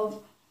part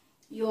of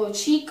your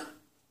cheek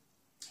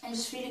and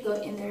just really go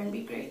in there and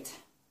be great.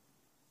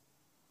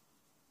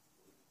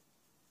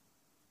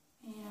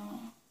 You know.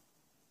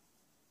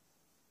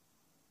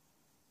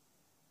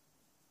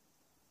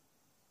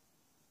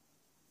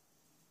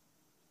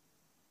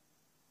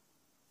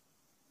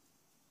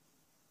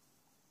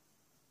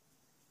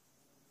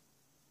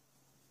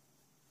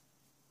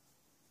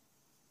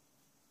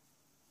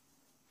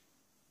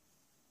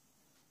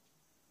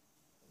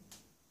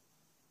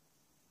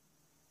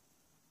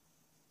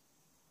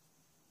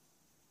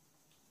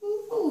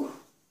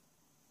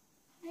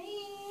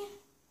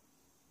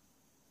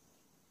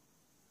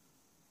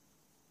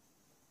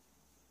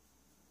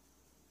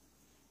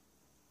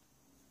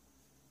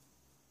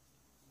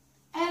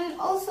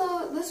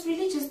 this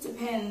really just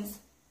depends.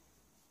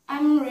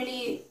 I'm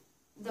really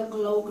the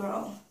glow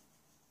girl.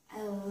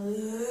 I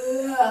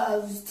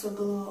love to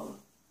glow.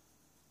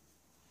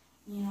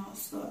 You know,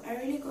 so I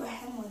really go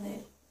ham with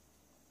it.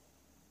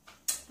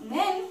 And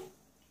then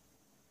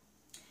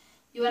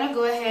you want to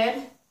go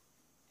ahead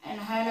and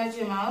highlight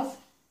your mouth,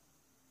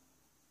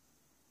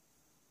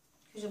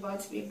 because you're about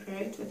to be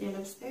pricked with your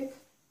lipstick.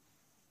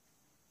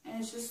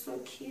 And it's just so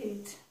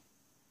cute.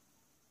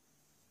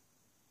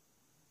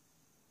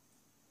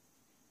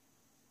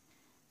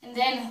 And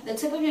then the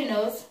tip of your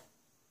nose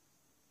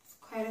is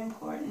quite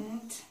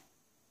important,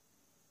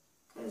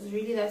 because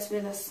really that's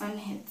where the sun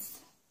hits.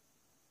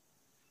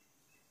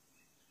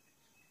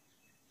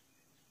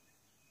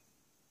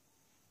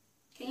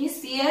 Can you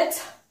see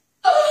it?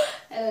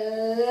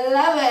 I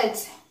love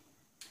it.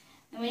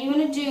 And what you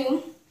want to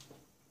do,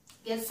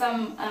 get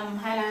some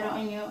highlighter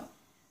on your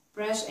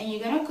brush, and you're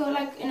going to go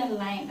like in a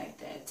line like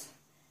that,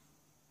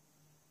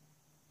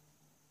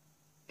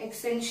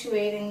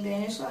 accentuating the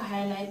initial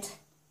highlight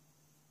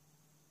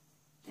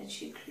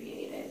that you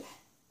created.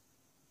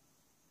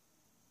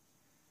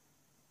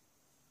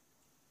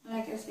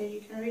 Like I said,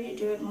 you can really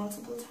do it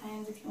multiple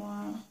times if you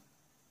want,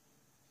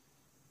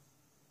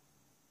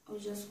 or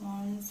just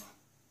once.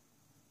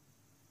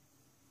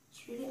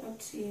 It's really up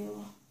to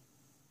you.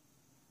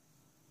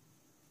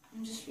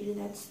 I'm just really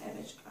that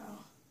savage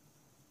girl.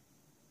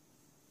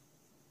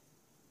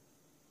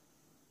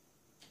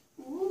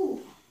 Ooh.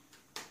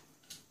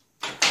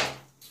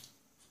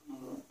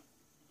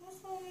 That's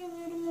not a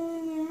little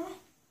more there,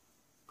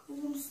 because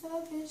I'm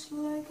savage,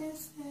 like I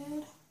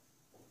said.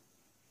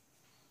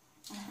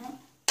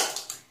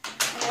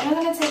 And then I'm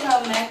going to take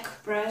our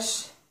MAC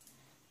brush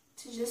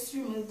to just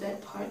remove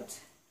that part,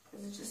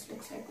 because it just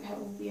looks like we have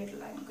a weird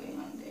line going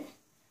on there.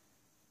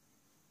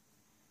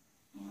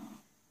 You know.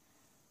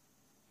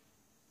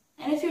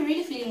 And if you're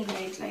really feeling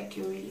great, like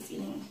you're really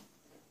feeling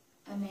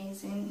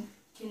amazing,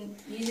 you can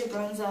use your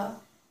bronzer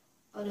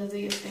all over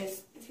your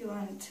face if you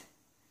want,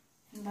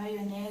 and by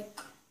your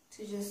neck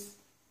to just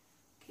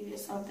give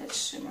yourself that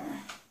shimmer.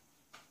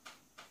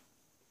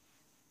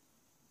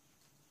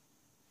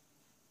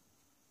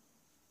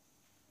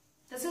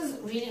 This is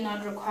really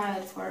not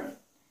required for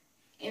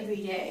every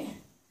day,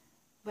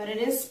 but it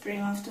is spring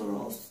after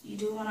all, so you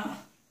do want to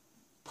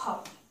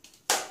pop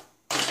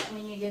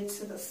when you get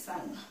to the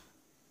sun,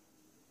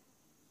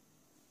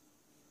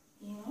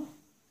 you know.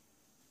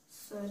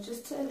 So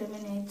just to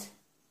eliminate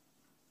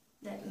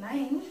that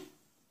line.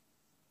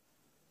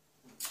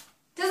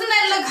 Doesn't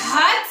that look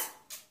hot?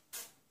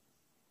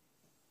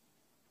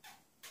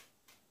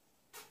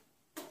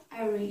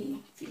 I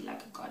really feel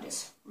like a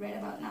goddess right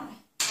about now.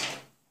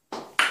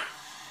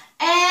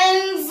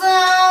 And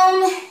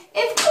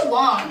if you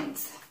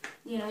want,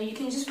 you know, you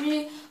can just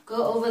really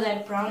go over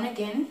that brown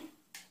again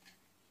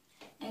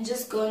and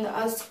just go on the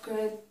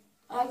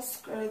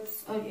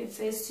outskirts of your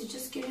face to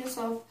just give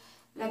yourself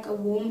like a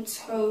warm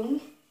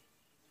tone.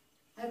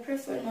 I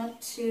prefer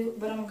not to,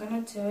 but I'm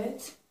gonna do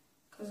it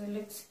because it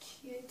looks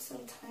cute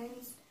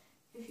sometimes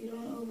if you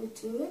don't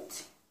overdo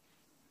it.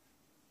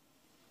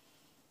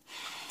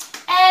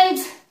 And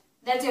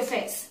that's your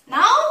face.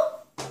 Now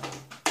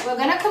we're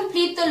gonna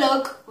complete the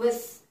look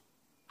with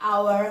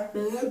our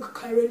Black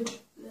Currant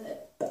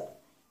lip.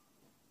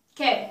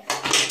 Okay,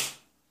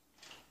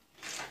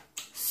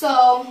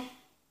 so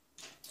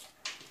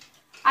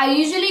I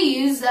usually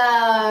use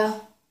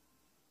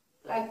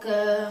like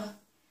a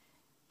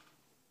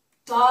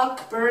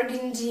dark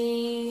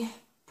burgundy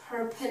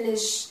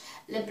purplish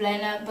lip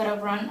liner, but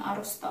I've run out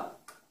of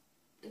stock.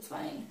 It's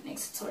fine,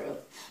 next tutorial.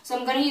 So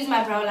I'm gonna use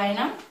my brow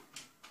liner.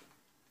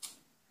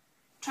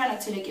 Try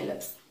not to lick your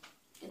lips,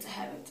 it's a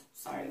habit,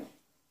 sorry.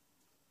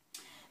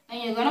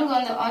 And you're gonna go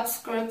on the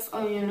outskirts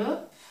of your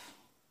lip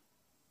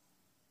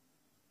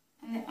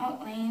and the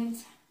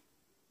outlines.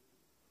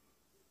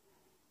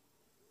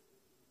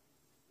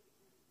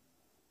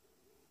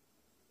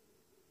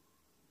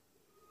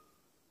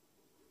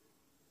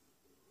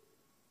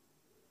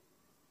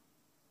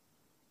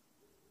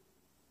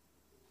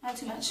 Not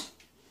too much.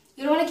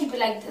 You don't want to keep it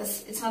like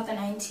this. It's not the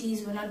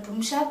 90s. We're not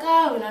Boom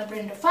Shaka. We're not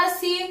Brenda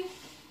Fassie.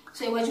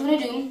 So what you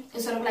want to do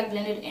is sort of like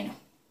blend it in.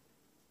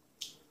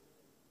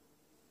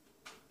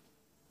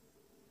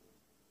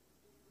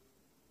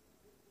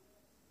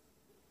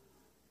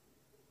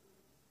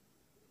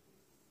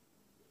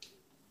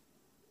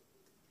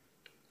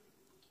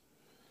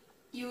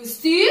 You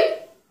see?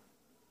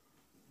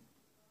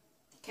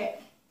 Okay.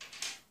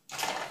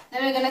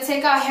 Then we're gonna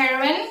take our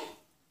heroin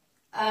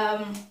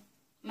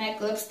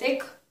MAC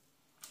lipstick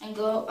and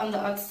go on the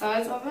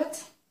outside of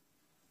it.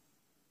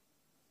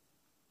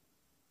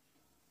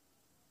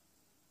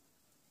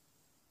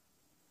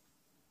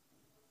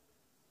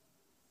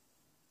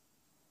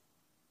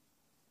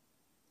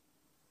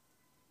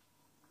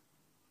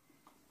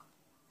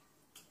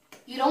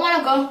 You don't want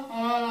to go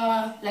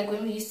like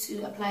when we used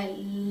to apply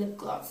lip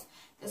gloss.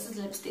 This is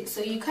lipstick,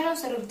 so you kind of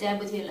sort of dab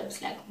with your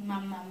lips like ma.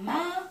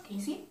 Can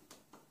you see?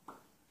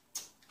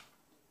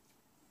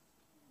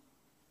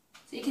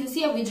 So you can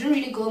see we didn't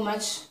really go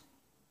much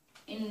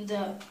in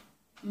the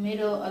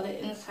middle or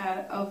the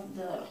inside of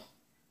the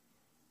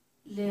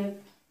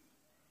lip.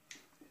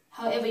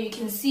 However, you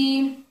can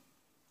see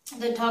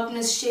the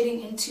darkness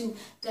shading into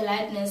the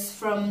lightness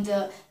from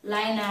the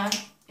liner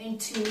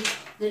into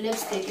the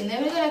lipstick. And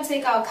then we're going to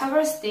take our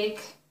cover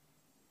stick.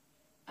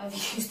 I've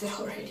used it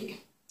already.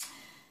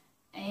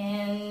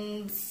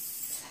 And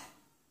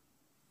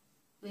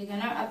we're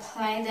going to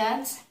apply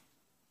that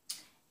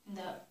in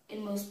the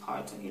inmost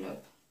part of your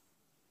lip.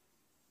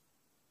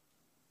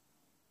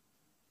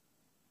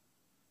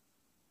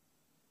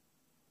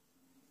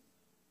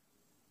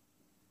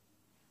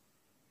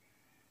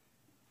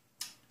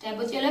 Dab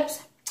with your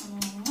lips.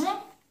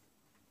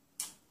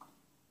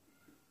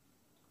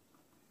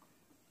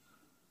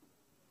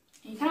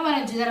 You kind of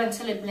want to do that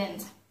until it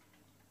blends.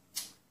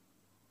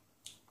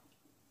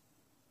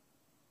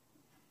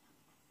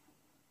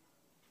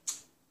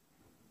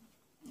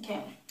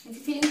 Okay, if you're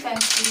feeling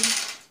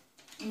fancy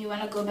and you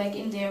want to go back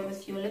in there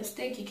with your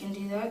lipstick, you can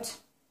do that.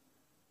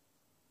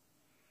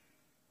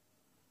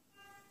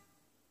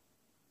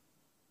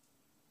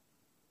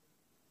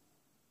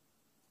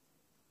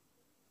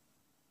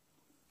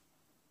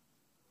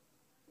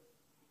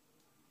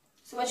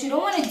 So what you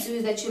don't want to do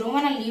is that you don't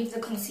want to leave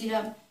the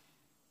concealer,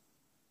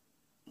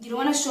 you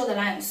don't want to show the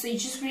lines, so you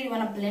just really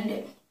want to blend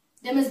it.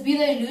 There must be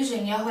the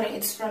illusion, yeah, where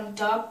it's from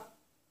dark,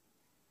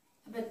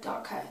 a bit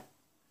darker,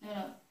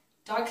 no,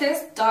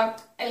 darkest,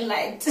 dark and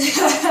light,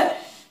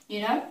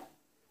 you know,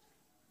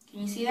 can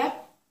you see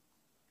that?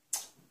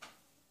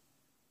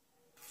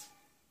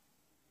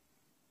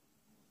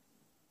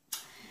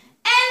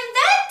 And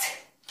that,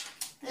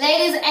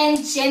 ladies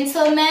and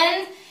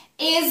gentlemen,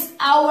 is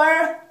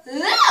our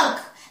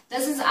look.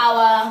 This is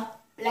our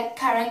Black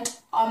Currant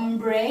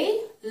ombre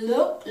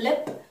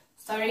lip,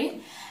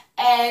 sorry.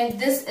 And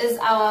this is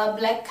our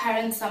Black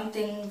Currant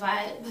something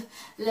vibe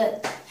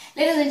lip.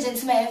 Ladies and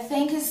gentlemen,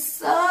 thank you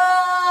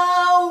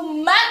so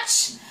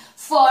much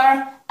for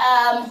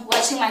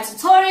watching my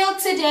tutorial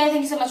today.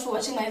 Thank you so much for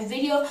watching my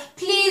video.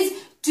 Please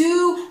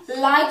do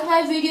like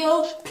my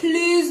video.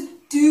 Please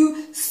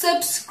do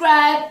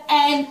subscribe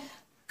and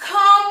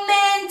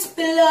comment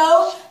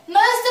below.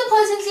 Most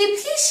importantly,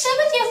 please share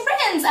with your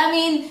friends. I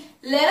mean,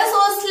 let us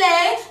all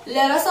slay,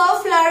 let us all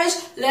flourish,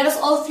 let us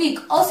all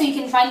fleek. Also, you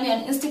can find me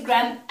on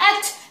Instagram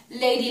at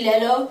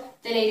LadyLellow,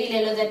 the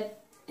LadyLellow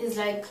that is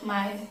like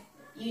my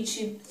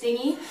YouTube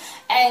thingy.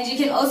 And you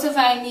can also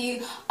find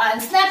me on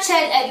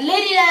Snapchat at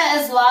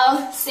LadyLellow as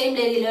well. Same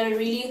LadyLellow,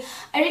 really.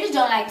 I really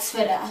don't like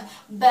Twitter,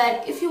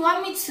 but if you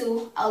want me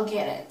to, I'll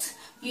get it.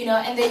 You know,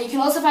 and then you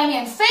can also find me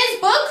on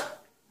Facebook.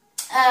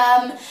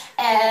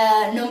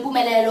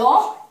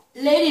 Nompumelelo,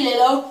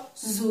 LadyLellow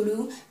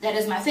Zulu. That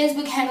is my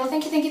Facebook handle.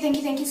 Thank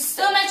you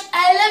so much.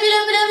 I love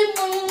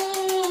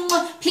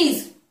you.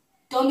 Please,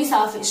 don't be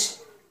selfish.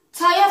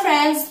 Tell your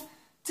friends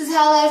to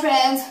tell their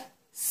friends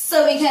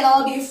so we can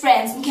all be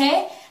friends,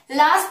 okay?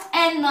 Last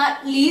and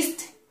not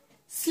least,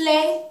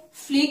 slay,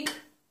 fleek,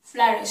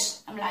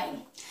 flourish. I'm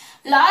lying.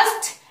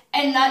 Last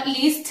and not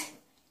least,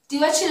 do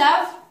what you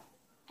love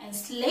and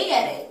slay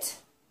at it.